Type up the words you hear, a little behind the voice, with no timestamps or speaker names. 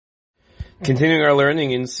Continuing our learning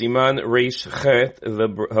in Siman Reish Chet, the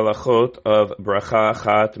halachot of bracha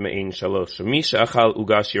chat me'in shalosh. Misha achal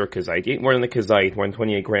ugash yor kezait. You ate more than the kezait, more than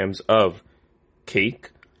 28 grams of cake,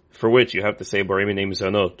 for which you have to say barim name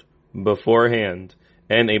zanot beforehand,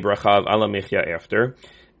 and a bracha of ala mechya after.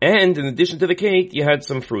 And in addition to the cake, you had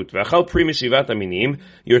some fruit. V'achal pri mishivat aminim,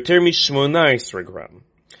 yoter mishmona esrei gram.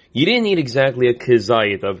 You didn't eat exactly a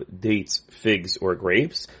kezait of dates, figs, or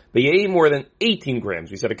grapes, but you ate more than 18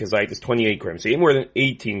 grams. We said a kezait is 28 grams. So you ate more than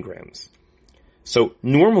 18 grams. So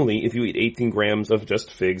normally, if you eat 18 grams of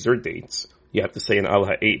just figs or dates, you have to say an al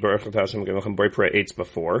ha'et, barach Hashem g'nochem boi pri'ates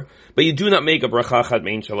before, but you do not make a bracha chad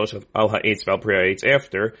mein shalosh of al ha'etz val pri'ates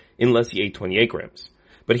after, unless you ate 28 grams.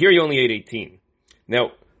 But here you only ate 18.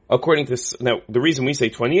 Now, the reason we say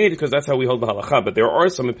 28 is because that's how we hold the halacha, but there are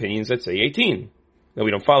some opinions that say 18. Now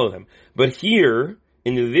we don't follow them. But here,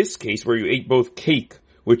 in this case, where you ate both cake,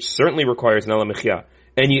 which certainly requires an ala mechya,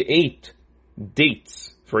 and you ate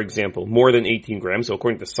dates, for example, more than 18 grams, so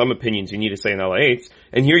according to some opinions, you need to say an ala eitz,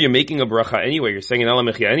 and here you're making a bracha anyway, you're saying an ala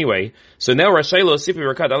mechya anyway, so now Rashaylo Sipi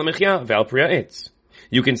Rakat ala mechya, val priya eitz.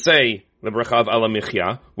 You can say the bracha of ala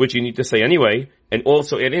mechya, which you need to say anyway, and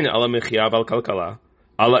also add in ala mechya val kalkala,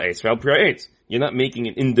 ala eitz val priya eitz. You're not making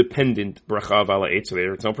an independent bracha of ala eitz, so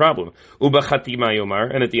there it's no problem. Uba chatima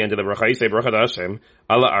yomar, and at the end of the bracha you say bracha Hashem,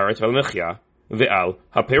 ala aretz val mechya, ve'al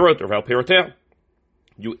haperot or val peroteh.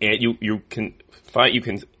 You can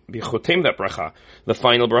be chotem that bracha, the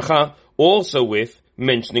final bracha, also with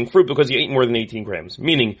mentioning fruit, because you ate more than 18 grams.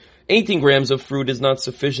 Meaning, 18 grams of fruit is not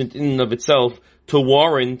sufficient in and of itself to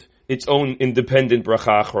warrant its own independent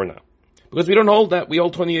bracha achrona. Because we don't hold that, we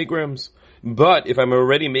hold 28 grams. But if I'm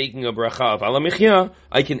already making a bracha of ala mechya,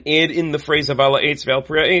 I can add in the phrase of ala eitz ve'al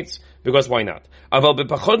priya eitz, because why not? Aval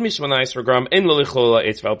bepachod mishmana esrei gram en lo lichol ala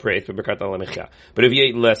eitz ve'al priya eitz beberkat ala mechya. But if you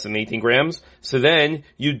ate less than 18 grams, so then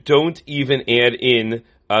you don't even add in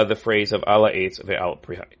the phrase of ala eitz ve'al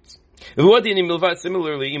priya eitz.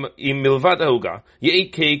 Similarly, in milvat ahuga, you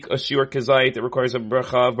ate cake, a shiur kezait that requires a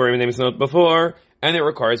bracha of barim name is not before, and it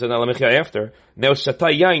requires an ala mechya after. Now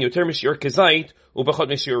shatay yain yoter mishir kezait ubachot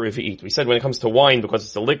mishir revi'it. We said when it comes to wine, because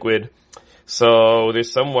it's a liquid, so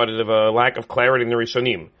there's somewhat of a lack of clarity in the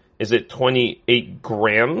Rishonim. Is it 28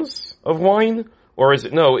 grams of wine, or is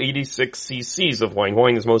it 86 cc's of wine?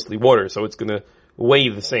 Wine is mostly water, so it's going to weigh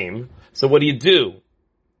the same. So what do?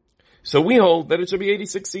 So we hold that it should be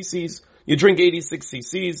 86 cc's. You drink 86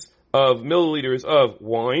 cc's of milliliters of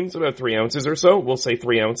wine, so about 3 ounces or so. We'll say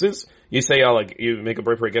 3 ounces. You say, you make a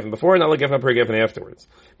bracha geffen before, and I'll geffen geffen afterwards.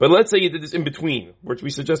 But let's say you did this in between, which we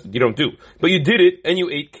suggested you don't do. But you did it, and you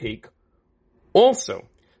ate cake also.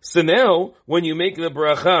 So now, when you make the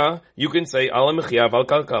bracha, you can say, ala mechya val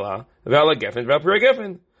kalkala, vala geffen, val priya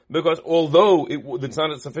geffen. Because although it's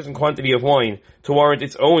not a sufficient quantity of wine to warrant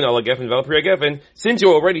its own ala geffen, val priya geffen, since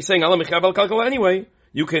you're already saying ala mechya val kalkala anyway,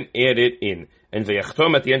 you can add it in. And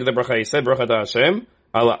v'yachtom at the end of the bracha, he said, bracha da Hashem,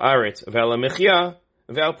 ala aretz v'ala mechya,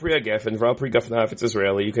 v'al priya geffen, v'al priya geffen, if it's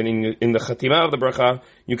Israeli, you can, in the chatima of the bracha,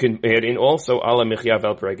 you can add in also ala mechya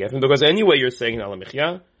v'al priya geffen, because anyway you're saying ala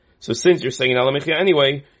mechya, so since you're saying ala mechya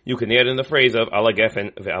anyway, you can add in the phrase of ala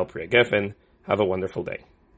geffen v'al priya geffen. Have a wonderful day.